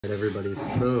Alright everybody,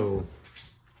 so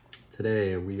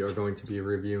today we are going to be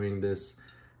reviewing this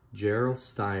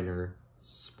GEROLSTEINER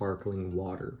sparkling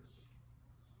water.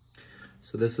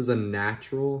 So this is a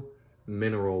natural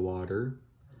mineral water,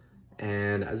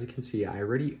 and as you can see I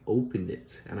already opened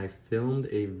it and I filmed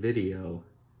a video,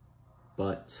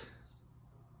 but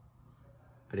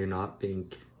I do not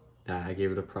think that I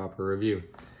gave it a proper review.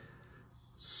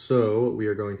 So we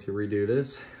are going to redo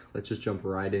this. Let's just jump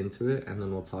right into it and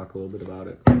then we'll talk a little bit about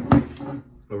it.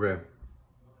 Okay.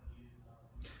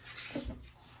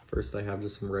 First I have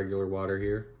just some regular water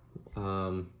here,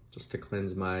 just to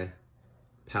cleanse my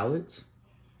palate.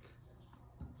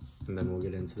 And then we'll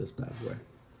get into this bad boy.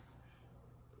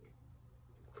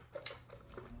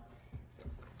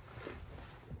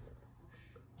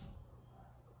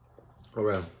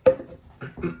 Okay.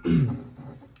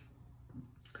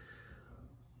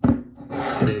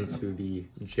 Let's get into the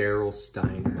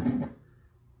GEROLSTEINER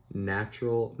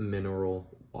natural mineral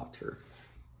water.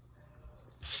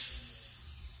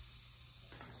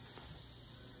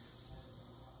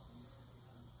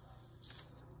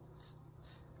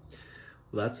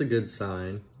 Well, that's a good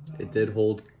sign. It did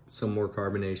hold some more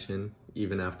carbonation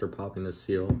even after popping the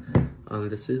seal.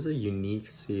 This is a unique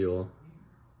seal.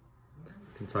 We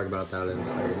can talk about that in a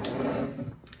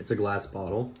second. It's a glass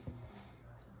bottle.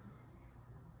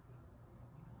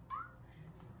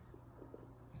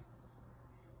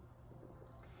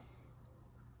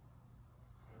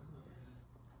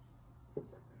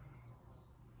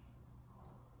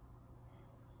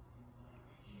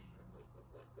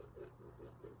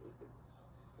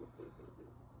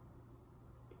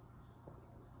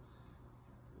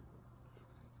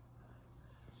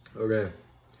 Okay,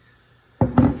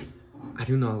 I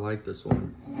do not like this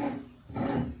one.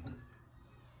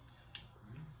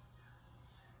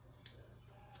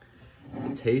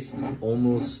 It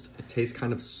tastes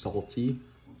kind of salty.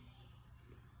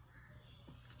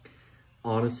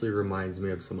 Honestly reminds me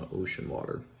of some ocean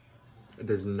water. It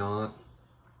does not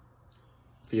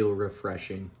feel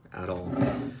refreshing at all.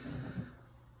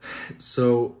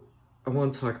 So I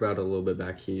want to talk about it a little bit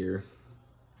back here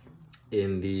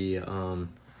in the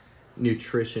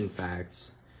nutrition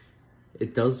facts.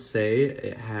 It does say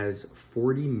it has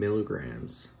 40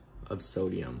 milligrams of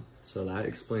sodium, so that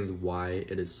explains why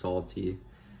it is salty.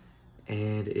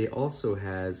 And it also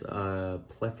has a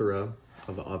plethora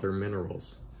of other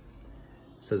minerals.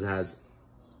 It says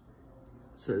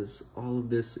all of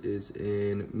this is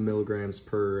in milligrams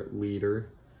per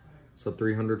liter. So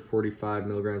 345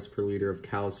 milligrams per liter of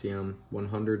calcium,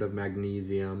 100 of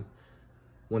magnesium,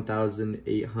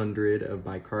 1,800 of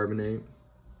bicarbonate.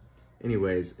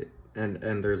 Anyways, and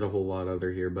there's a whole lot other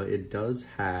here, but it does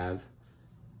have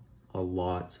a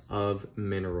lot of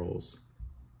minerals.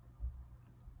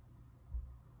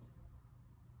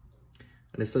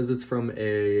 And it says it's from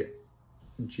a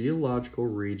geological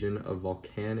region of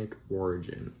volcanic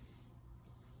origin.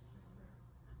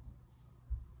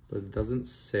 But it doesn't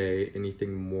say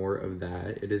anything more of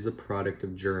that. It is a product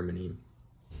of Germany.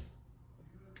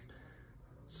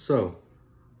 So,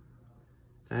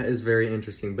 that is very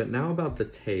interesting. But now about the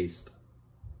taste.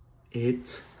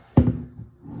 Like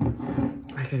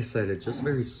I said, it's just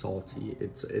very salty.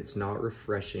 It's not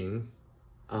refreshing.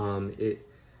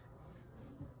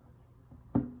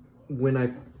 When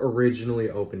I originally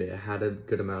opened it, it had a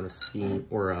good amount of steam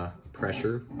or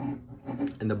pressure.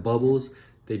 And the bubbles,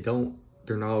 they're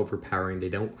not overpowering. They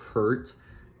don't hurt,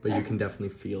 but you can definitely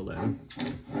feel them.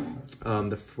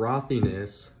 The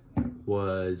frothiness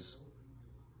was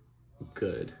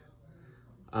good.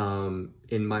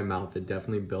 In my mouth, it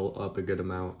definitely built up a good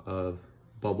amount of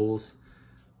bubbles.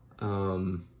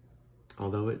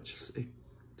 Although it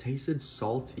tasted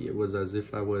salty. It was as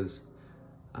if I was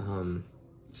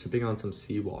sipping on some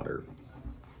seawater.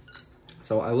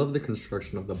 So I love the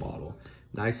construction of the bottle.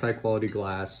 Nice high quality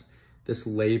glass. This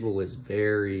label is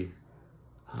very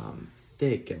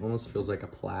thick. It almost feels like a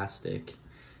plastic.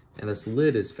 And this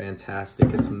lid is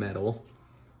fantastic. It's metal.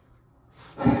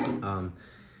 And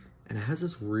it has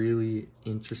this really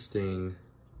interesting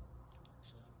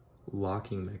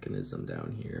locking mechanism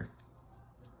down here.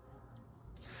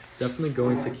 Definitely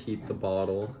going to keep the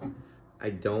bottle. I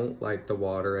don't like the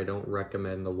water. I don't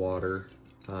recommend the water.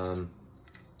 But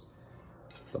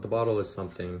the bottle is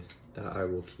something that I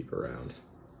will keep around.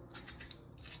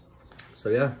 So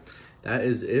yeah, that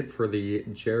is it for the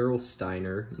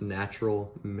GEROLSTEINER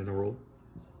natural mineral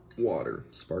water,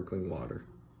 sparkling water.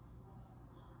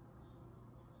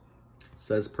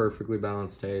 Says perfectly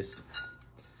balanced taste.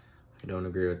 I don't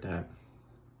agree with that.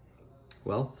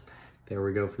 Well, there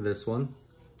we go for this one.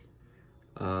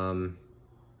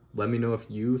 let me know if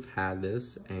you've had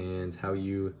this and how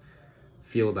you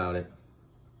feel about it.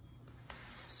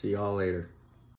 See y'all later.